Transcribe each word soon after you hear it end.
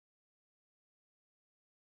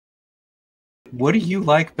what do you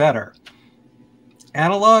like better?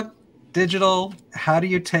 Analog, digital? How do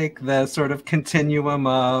you take the sort of continuum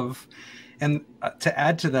of, and to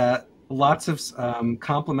add to that, lots of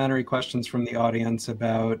complimentary questions from the audience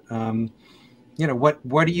about,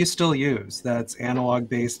 what do you still use that's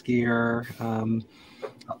analog-based gear?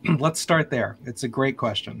 Let's start there. It's a great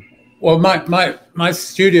question. Well, my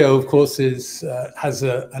studio, of course, has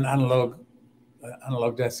an analog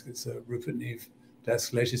desk. It's a Rupert Neve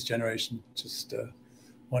desk, latest generation, just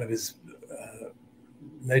one of his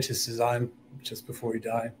latest design, just before he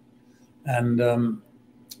died. And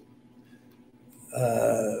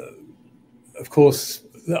of course,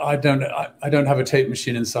 I don't have a tape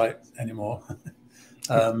machine in sight anymore.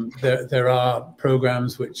 There are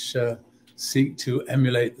programs which seek to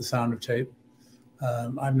emulate the sound of tape.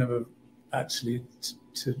 I've never actually,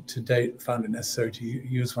 to date, found it necessary to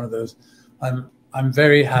use one of those. I'm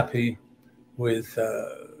very happy with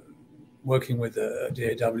working with a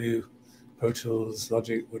DAW, Pro Tools,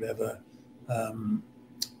 Logic, whatever,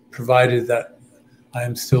 provided that I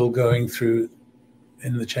am still going through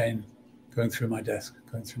in the chain, going through my desk,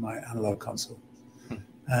 going through my analog console,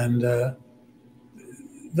 and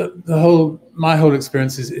my whole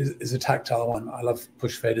experience is a tactile one. I love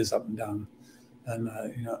push faders up and down, and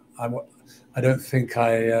I don't think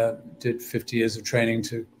I did 50 years of training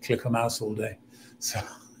to click a mouse all day, so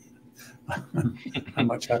I'm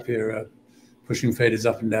much happier pushing faders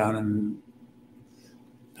up and down and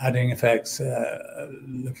adding effects,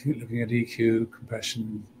 looking at EQ,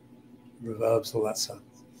 compression, reverbs, all that stuff.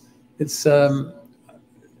 It's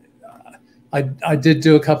I did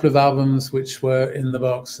do a couple of albums which were in the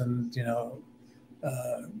box, and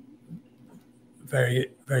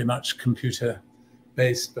very much computer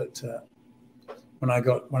based. But when I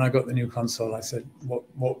got the new console, I said, what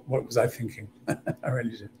was I thinking? I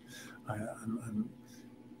really did. I'm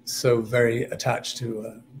so very attached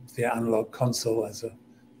to the analog console as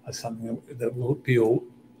something that will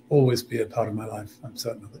always be a part of my life. I'm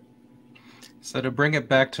certain of it. So to bring it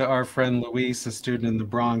back to our friend Luis, a student in the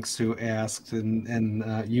Bronx, who asked, and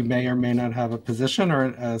you may or may not have a position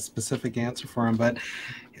or a specific answer for him, but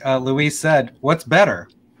Luis said, what's better,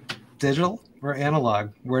 digital or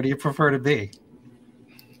analog? Where do you prefer to be?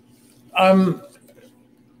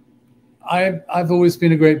 I've always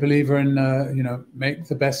been a great believer in, make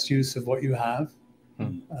the best use of what you have.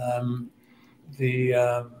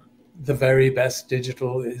 The very best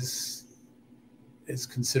digital is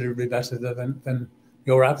considerably better than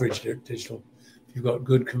your average digital. If you've got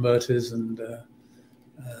good converters and the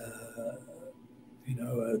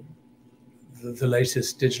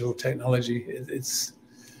latest digital technology, it's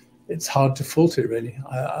hard to fault it, really.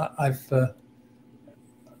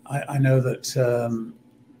 I know that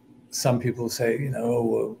some people say,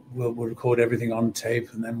 we'll record everything on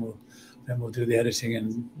tape, and then we'll do the editing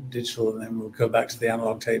in digital, and then we'll go back to the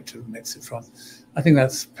analog tape to mix it from. I think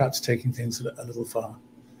that's perhaps taking things a little far,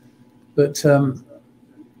 but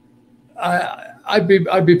I'd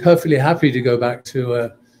be perfectly happy to go back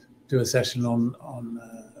to do a session on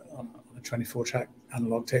a 24-track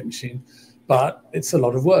analog tape machine, but it's a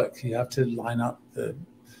lot of work. You have to line up the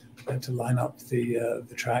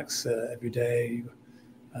tracks every day,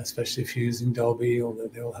 especially if you're using Dolby, although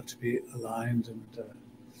they all have to be aligned. And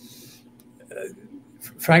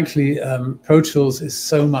frankly, Pro Tools is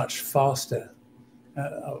so much faster.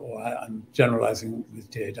 I'm generalizing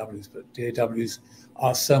with DAWs, but DAWs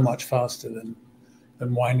are so much faster than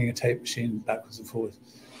winding a tape machine backwards and forwards.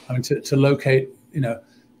 I mean, to locate,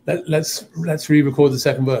 let's re-record the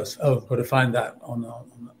second verse. Oh, got to find that on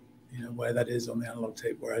where that is on the analog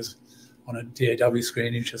tape. Whereas on a DAW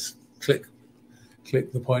screen, you just click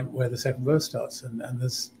the point where the second verse starts, and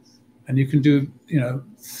you can do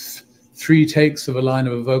 3 takes of a line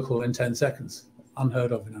of a vocal in 10 seconds,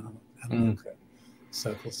 unheard of in analog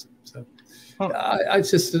circles. So I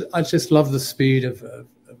just love the speed of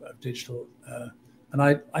digital, and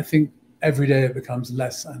I think every day it becomes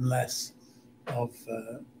less and less of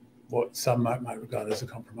what some might regard as a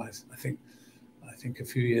compromise. I think a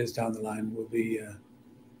few years down the line we'll be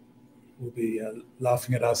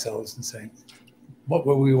laughing at ourselves and saying, what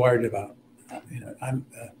were we worried about?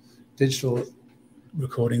 Digital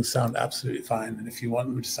recordings sound absolutely fine, and if you want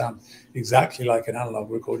them to sound exactly like an analog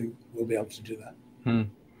recording, we'll be able to do that.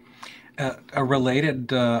 A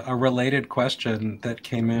related question that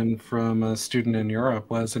came in from a student in Europe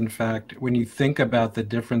was, in fact, when you think about the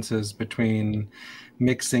differences between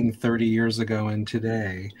mixing 30 years ago and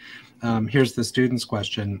today, here's the student's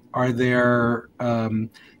question: are there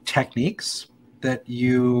techniques that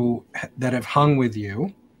have hung with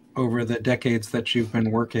you over the decades that you've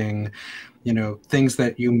been working, you know, things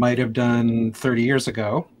that you might have done 30 years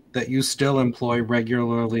ago that you still employ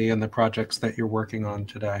regularly in the projects that you're working on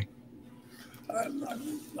today?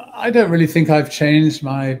 I don't really think I've changed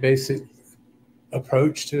my basic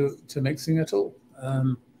approach to mixing at all.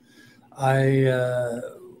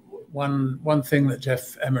 One thing that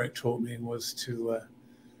Jeff Emmerich taught me was to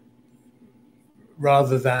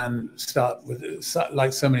rather than start with,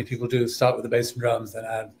 like so many people do, start with the bass and drums, then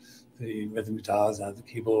add the rhythm guitars, add the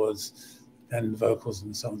keyboards, then the vocals,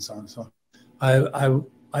 and so on, so on, so on.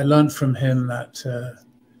 I learned from him that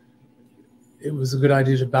it was a good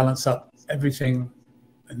idea to balance up everything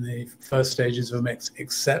in the first stages of a mix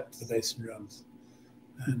except the bass and drums,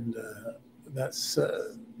 and that's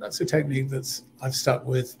a technique that's I've stuck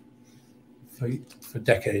with for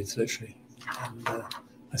decades, literally, and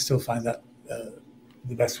I still find that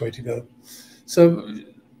the best way to go. So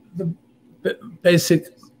the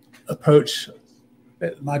basic approach,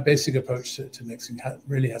 my basic approach to mixing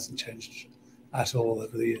really hasn't changed at all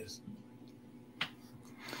over the years.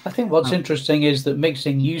 I think what's interesting is that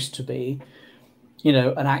mixing used to be, you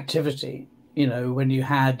know, an activity. You know, when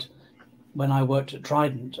I worked at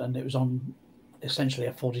Trident and it was on essentially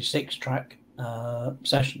a 46-track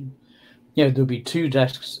session, you know, there'd be 2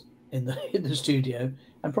 desks in the studio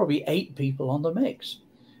and probably 8 people on the mix.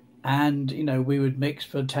 And, you know, we would mix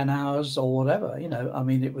for 10 hours or whatever, you know. I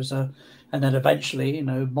mean, it was and then eventually, you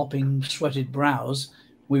know, mopping sweated brows,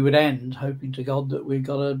 we would end hoping to God that we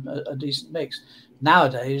got a decent mix.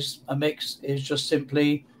 Nowadays, a mix is just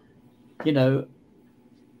simply, you know,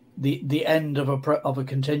 the end of a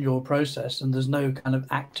continual process, and there's no kind of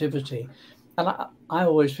activity. And I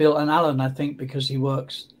always feel, and Alan, I think because he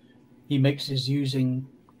mixes using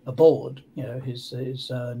a board, you know, his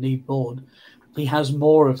Neve board, he has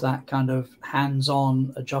more of that kind of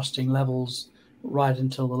hands-on adjusting levels right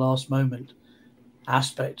until the last moment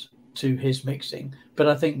aspect to his mixing. But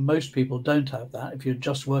I think most people don't have that. If you're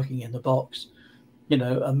just working in the box, you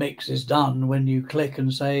know, a mix is done when you click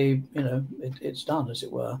and say, you know, it's done, as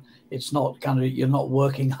it were. It's not kind of, you're not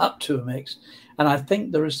working up to a mix. And I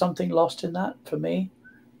think there is something lost in that for me.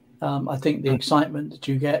 I think the excitement that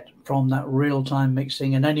you get from that real-time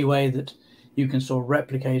mixing in any way that you can sort of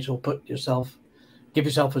replicate or give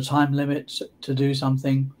yourself a time limit to do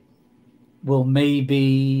something will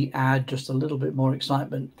maybe add just a little bit more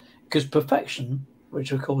excitement, because perfection,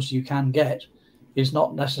 which of course you can get, is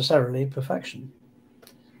not necessarily perfection.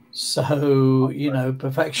 So, you know,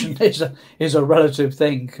 perfection is a relative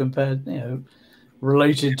thing compared, you know,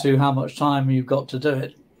 related to how much time you've got to do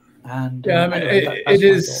it. And yeah, I mean, anyway, it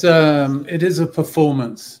is a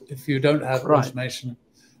performance. If you don't have automation,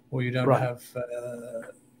 or you don't have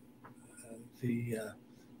the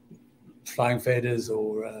flying faders,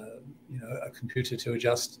 or you know, a computer to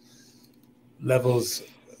adjust levels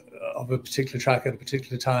of a particular track at a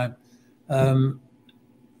particular time,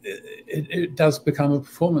 it does become a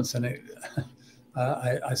performance. And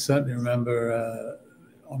I certainly remember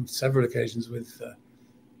on several occasions with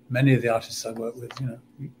many of the artists I work with, you know,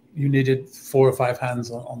 you needed 4 or 5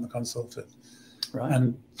 hands on the console to,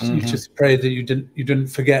 and you just prayed that you didn't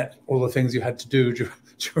forget all the things you had to do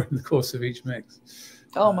during the course of each mix.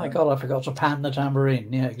 Oh my God, I forgot to pan the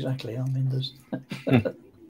tambourine. Yeah, exactly. I mean, there's